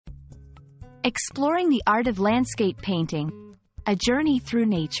Exploring the art of landscape painting, a journey through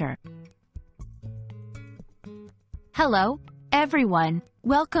nature. Hello, everyone.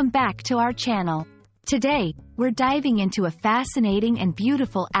 Welcome back to our channel. Today, we're diving into a fascinating and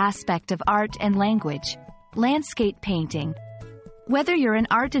beautiful aspect of art and language, landscape painting. Whether you're an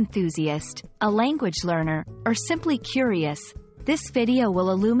art enthusiast, a language learner, or simply curious, this video will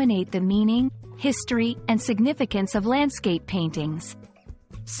illuminate the meaning, history, and significance of landscape paintings.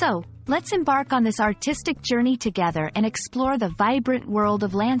 So, let's embark on this artistic journey together and explore the vibrant world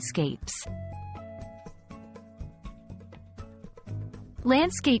of landscapes.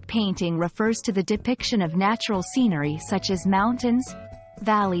 Landscape painting refers to the depiction of natural scenery such as mountains,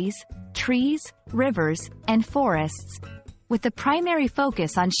 valleys, trees, rivers, and forests, with the primary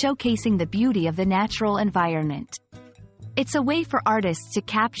focus on showcasing the beauty of the natural environment. It's a way for artists to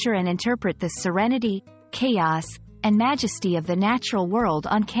capture and interpret the serenity, chaos, and majesty of the natural world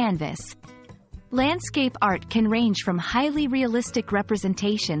on canvas. Landscape art can range from highly realistic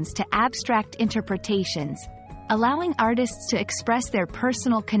representations to abstract interpretations, allowing artists to express their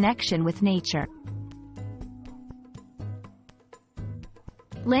personal connection with nature.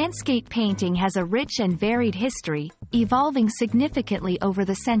 Landscape painting has a rich and varied history, evolving significantly over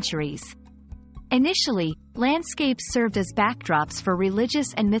the centuries. Initially, landscapes served as backdrops for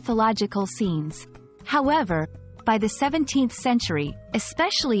religious and mythological scenes. However, by the 17th century,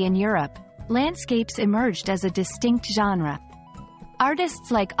 especially in Europe, landscapes emerged as a distinct genre.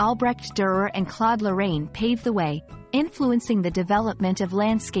 Artists like Albrecht Dürer and Claude Lorraine paved the way, influencing the development of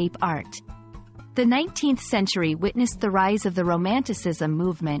landscape art. The 19th century witnessed the rise of the Romanticism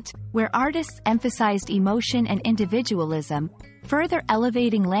movement, where artists emphasized emotion and individualism, further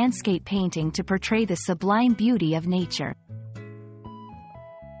elevating landscape painting to portray the sublime beauty of nature.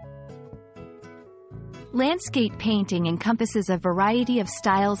 Landscape painting encompasses a variety of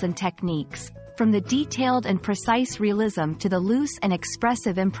styles and techniques, from the detailed and precise realism to the loose and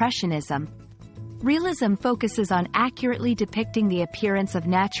expressive impressionism. Realism focuses on accurately depicting the appearance of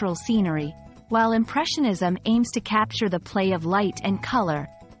natural scenery, while impressionism aims to capture the play of light and color,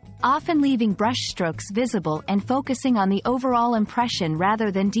 often leaving brushstrokes visible and focusing on the overall impression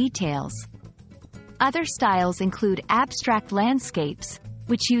rather than details. Other styles include abstract landscapes,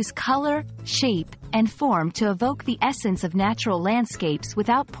 which use color, shape, and form to evoke the essence of natural landscapes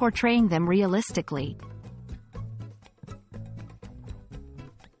without portraying them realistically.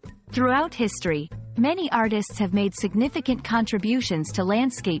 Throughout history, many artists have made significant contributions to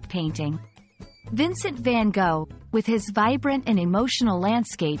landscape painting. Vincent van Gogh, with his vibrant and emotional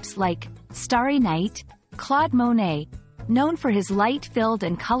landscapes like Starry Night; Claude Monet, known for his light-filled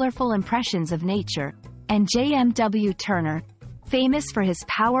and colorful impressions of nature; and J.M.W. Turner, famous for his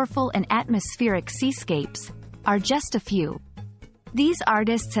powerful and atmospheric seascapes, are just a few. These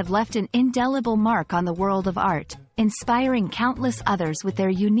artists have left an indelible mark on the world of art, inspiring countless others with their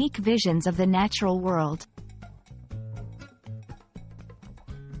unique visions of the natural world.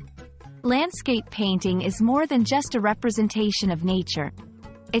 Landscape painting is more than just a representation of nature.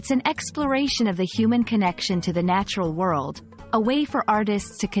 It's an exploration of the human connection to the natural world, a way for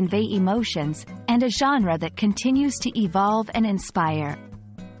artists to convey emotions, and a genre that continues to evolve and inspire.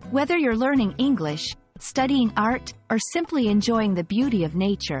 Whether you're learning English, studying art, or simply enjoying the beauty of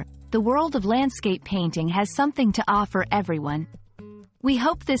nature, the world of landscape painting has something to offer everyone. We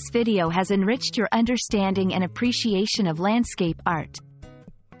hope this video has enriched your understanding and appreciation of landscape art.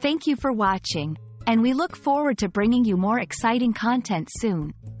 Thank you for watching, and we look forward to bringing you more exciting content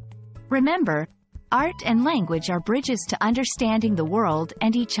soon. Remember, art and language are bridges to understanding the world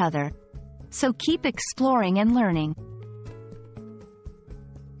and each other. So keep exploring and learning.